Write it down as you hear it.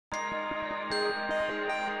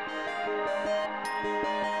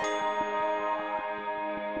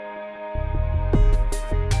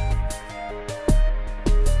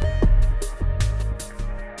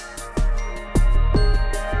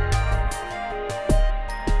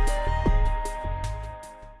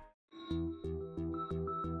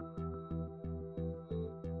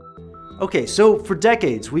Okay, so for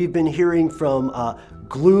decades, we've been hearing from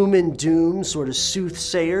gloom and doom sort of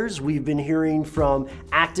soothsayers. We've been hearing from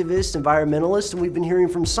activists, environmentalists, and we've been hearing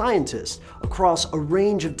from scientists across a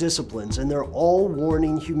range of disciplines, and they're all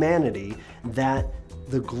warning humanity that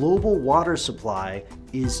the global water supply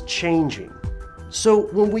is changing. So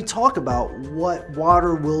when we talk about what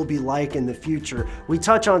water will be like in the future, we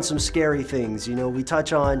touch on some scary things. We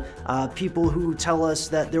touch on people who tell us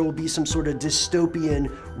that there will be some sort of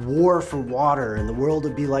dystopian war for water and the world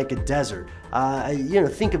would be like a desert.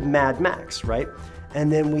 Think of Mad Max, right?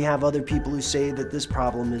 And then we have other people who say that this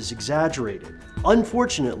problem is exaggerated.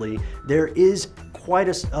 Unfortunately, there is quite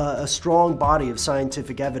a strong body of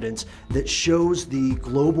scientific evidence that shows the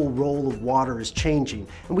global role of water is changing.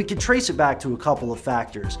 And we can trace it back to a couple of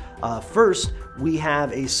factors. First, we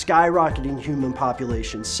have a skyrocketing human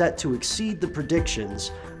population set to exceed the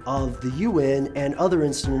predictions of the UN and other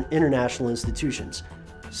international institutions.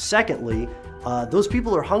 Secondly, those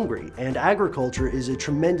people are hungry, and agriculture is a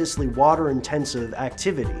tremendously water-intensive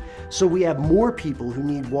activity. So we have more people who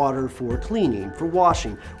need water for cleaning, for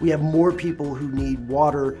washing. We have more people who need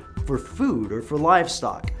water for food or for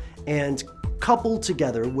livestock. And coupled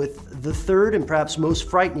together with the third and perhaps most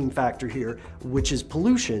frightening factor here, which is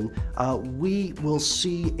pollution, we will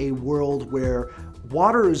see a world where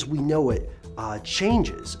water as we know it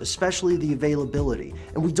changes, especially the availability.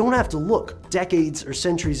 And we don't have to look decades or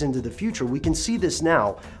centuries into the future. We can see this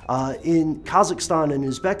now. In Kazakhstan and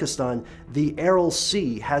Uzbekistan, the Aral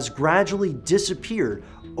Sea has gradually disappeared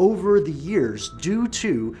over the years due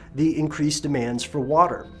to the increased demands for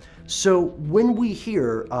water. So when we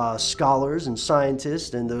hear scholars and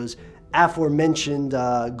scientists and those aforementioned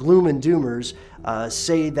gloom and doomers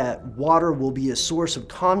say that water will be a source of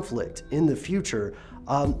conflict in the future,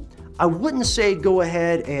 I wouldn't say go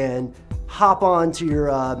ahead and hop onto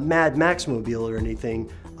your Mad Max mobile or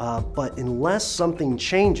anything, but unless something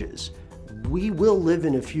changes, we will live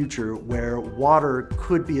in a future where water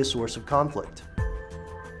could be a source of conflict.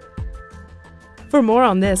 For more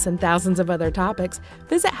on this and thousands of other topics,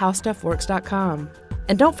 visit HowStuffWorks.com.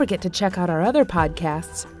 And don't forget to check out our other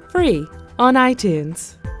podcasts, free, on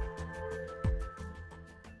iTunes.